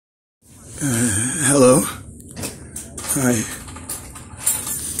Hello. Hi.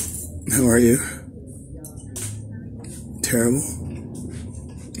 How are you? Terrible.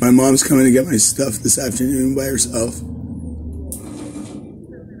 My mom's coming to get my stuff this afternoon by herself.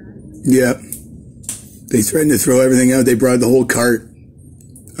 Yeah. They threatened to throw everything out. They brought the whole cart.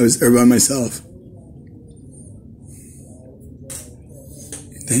 I was there by myself.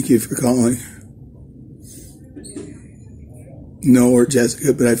 Thank you for calling. No, or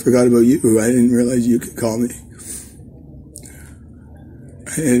Jessica, but I forgot about you. I didn't realize you could call me.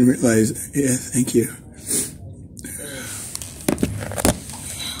 I didn't realize. Yeah, thank you.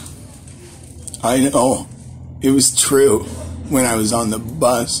 I know. It was true. When I was on the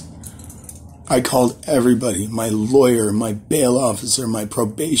bus, I called everybody. My lawyer, my bail officer, my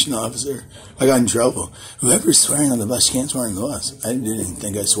probation officer. I got in trouble. Whoever's swearing on the bus, you can't swear on the bus. I didn't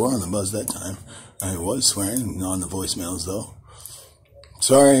think I swore on the bus that time. I was swearing on the voicemails, though.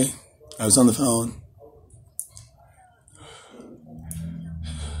 Sorry, I was on the phone.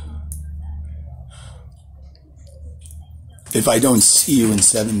 If I don't see you in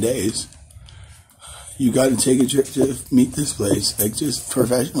 7 days, you got to take a trip to meet this place, like just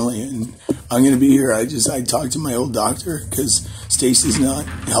professionally. And I'm going to be here. I talked to my old doctor because Stacy's not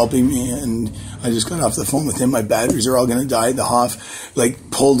helping me, and I just got off the phone with him. My batteries are all going to die. The Hoff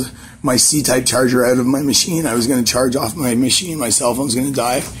pulled my C-type charger out of my machine. I was going to charge off my machine. My cell phone's going to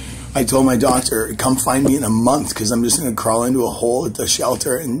die. I told my doctor, come find me in a month because I'm just going to crawl into a hole at the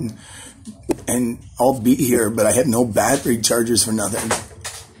shelter and I'll be here. But I have no battery chargers for nothing.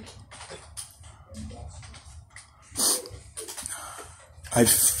 I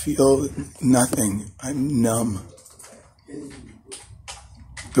feel nothing. I'm numb.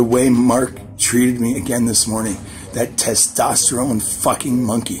 The way Mark treated me again this morning, that testosterone fucking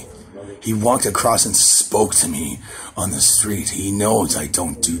monkey. He walked across and spoke to me on the street. He knows I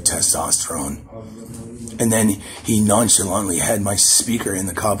don't do testosterone. And then he nonchalantly had my speaker, and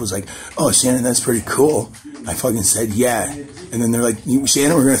the cop was like, oh, Shannon, that's pretty cool. I fucking said, yeah. And then they're like,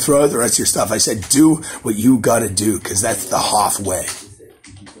 Shannon, we're going to throw out the rest of your stuff. I said, do what you got to do, because that's the Hoff way.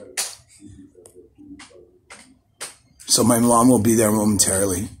 So my mom will be there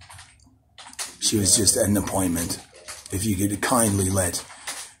momentarily. She was just at an appointment. If you could kindly let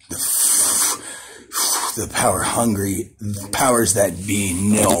the power hungry, the powers that be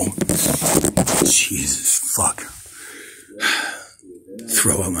know. Jesus, fuck.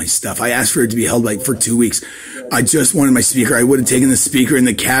 Throw out my stuff. I asked for it to be held for 2 weeks. I just wanted my speaker. I would have taken the speaker in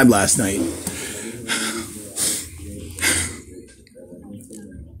the cab last night.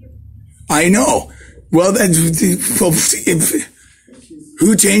 I know. Well,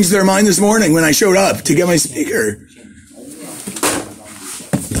 who changed their mind this morning when I showed up to get my speaker?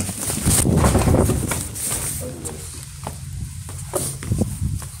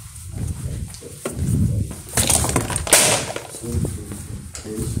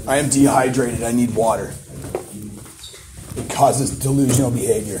 I am dehydrated. I need water. It causes delusional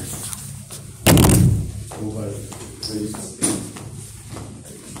behavior.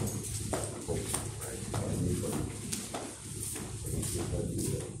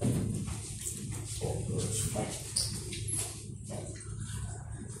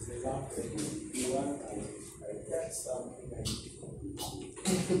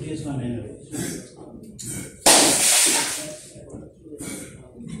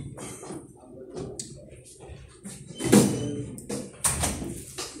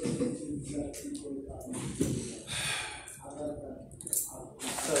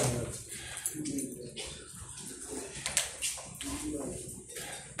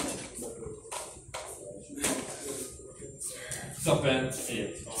 What's up, Ben?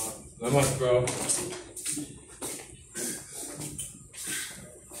 Hey, not much, bro.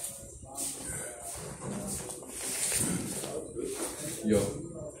 Yo,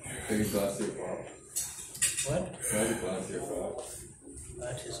 take a glass to your pop. What? Take a glass to your pop.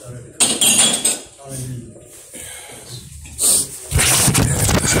 That is already.